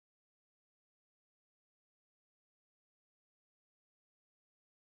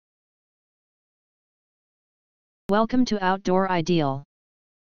Welcome to Outdoor Ideal.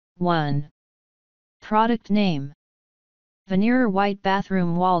 1. Product name. VANIRROR white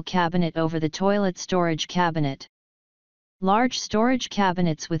bathroom wall cabinet over the toilet storage cabinet. Large storage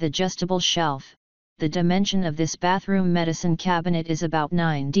cabinets with adjustable shelf. The dimension of this bathroom medicine cabinet is about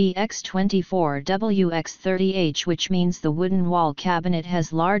 9D x 24W x 30H, which means the wooden wall cabinet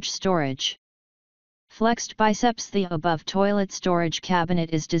has large storage. Flexed biceps. The above toilet storage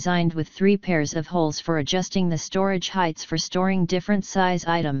cabinet is designed with 3 pairs of holes for adjusting the storage heights for storing different size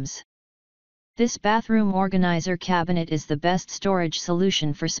items. This bathroom organizer cabinet is the best storage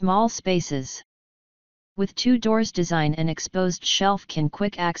solution for small spaces. With 2 doors, design and exposed shelf can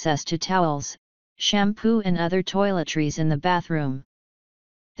quick access to towels, shampoo and other toiletries in the bathroom.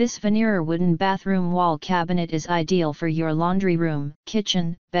 This VANIRROR wooden bathroom wall cabinet is ideal for your laundry room,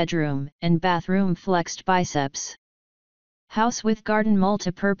 kitchen, bedroom, and bathroom. Flexed biceps. House with garden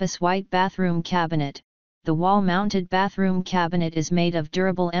multi-purpose white bathroom cabinet. The wall-mounted bathroom cabinet is made of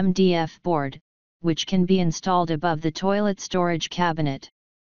durable MDF board, which can be installed above the toilet storage cabinet.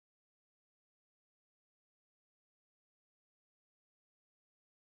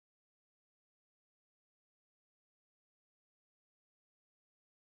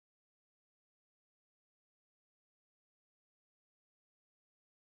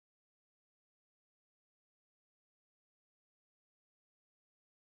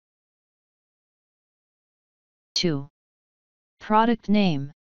 Product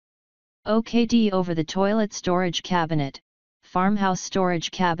name. OKD over the toilet storage cabinet, Farmhouse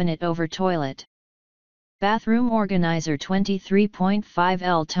storage cabinet over toilet. Bathroom organizer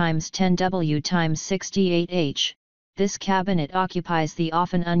 23.5L x 10W x 68H. This cabinet occupies the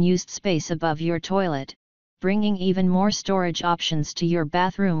often unused space above your toilet, bringing even more storage options to your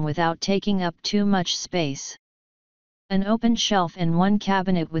bathroom without taking up too much space. An open shelf and 1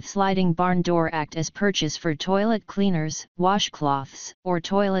 cabinet with sliding barn door act as perches for toilet cleaners, washcloths, or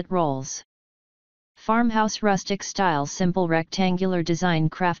toilet rolls. Farmhouse rustic style, simple rectangular design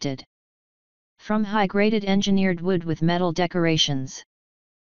crafted from high-graded engineered wood with metal decorations.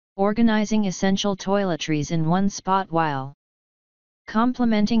 Organizing essential toiletries in one spot while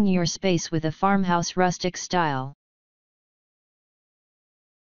complementing your space with a farmhouse rustic style.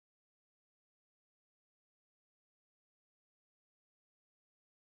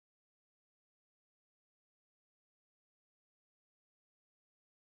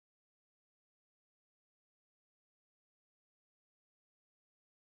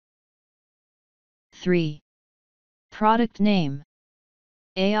 Product name.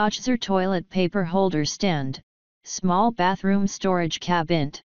 AOJEZOR toilet paper holder stand, small bathroom storage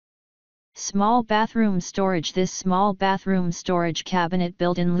cabinet. Small bathroom storage. This small bathroom storage cabinet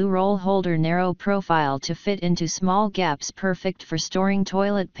built-in loo roll holder, narrow profile to fit into small gaps, perfect for storing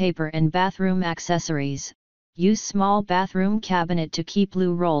toilet paper and bathroom accessories. Use small bathroom cabinet to keep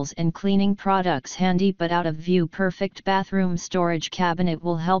loo rolls and cleaning products handy but out of view. Perfect bathroom storage cabinet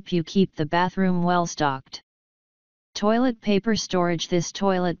will help you keep the bathroom well stocked. Toilet paper storage. This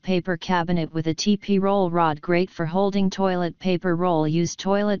toilet paper cabinet with a TP roll rod, great for holding toilet paper roll. Use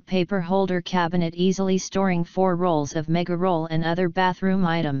toilet paper holder cabinet, easily storing 4 rolls of mega roll and other bathroom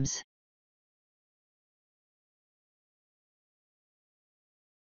items.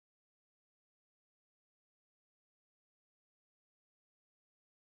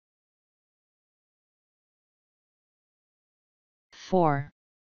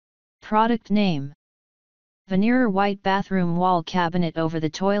 Product name. VANIRROR white bathroom wall cabinet over the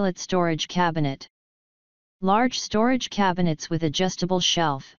toilet storage cabinet. Large storage cabinets with adjustable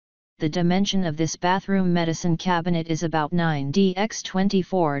shelf. The dimension of this bathroom medicine cabinet is about 9D x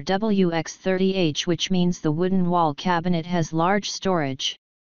 24W x 30H, which means the wooden wall cabinet has large storage.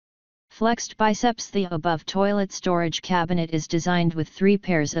 Flexed biceps. The above toilet storage cabinet is designed with 3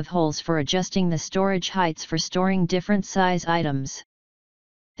 pairs of holes for adjusting the storage heights for storing different size items.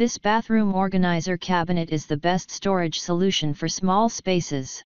 This bathroom organizer cabinet is the best storage solution for small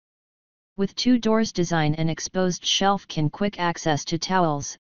spaces. With 2 doors, design and exposed shelf can quick access to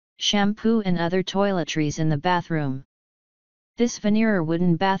towels, shampoo and other toiletries in the bathroom. This VANIRROR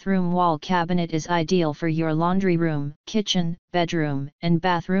wooden bathroom wall cabinet is ideal for your laundry room, kitchen, bedroom, and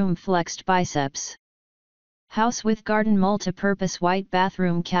bathroom. Flexed biceps. House with garden multi-purpose white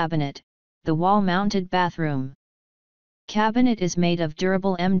bathroom cabinet. The wall-mounted bathroom cabinet is made of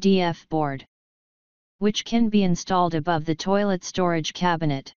durable MDF board, which can be installed above the toilet storage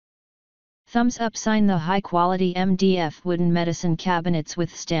cabinet. Thumbs up sign. The high-quality MDF wooden medicine cabinets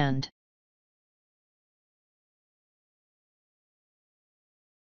withstand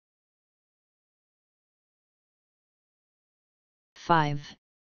 5.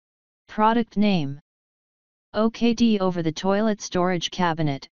 Product name. OKD over the toilet storage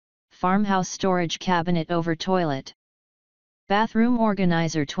cabinet, farmhouse storage cabinet over toilet. Bathroom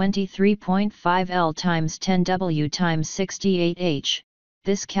organizer 23.5 L x 10 W x 68 H.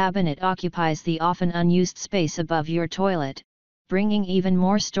 This cabinet occupies the often unused space above your toilet, bringing even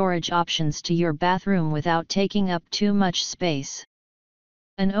more storage options to your bathroom without taking up too much space.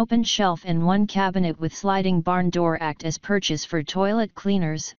 An open shelf and one cabinet with sliding barn door act as perches for toilet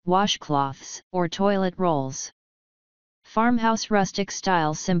cleaners, washcloths, or toilet rolls. Farmhouse rustic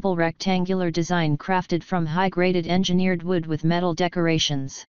style simple rectangular design crafted from high-graded engineered wood with metal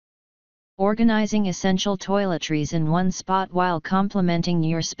decorations. Organizing essential toiletries in one spot while complementing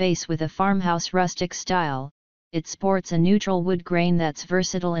your space with a farmhouse rustic style, it sports a neutral wood grain that's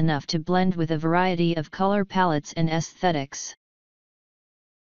versatile enough to blend with a variety of color palettes and aesthetics.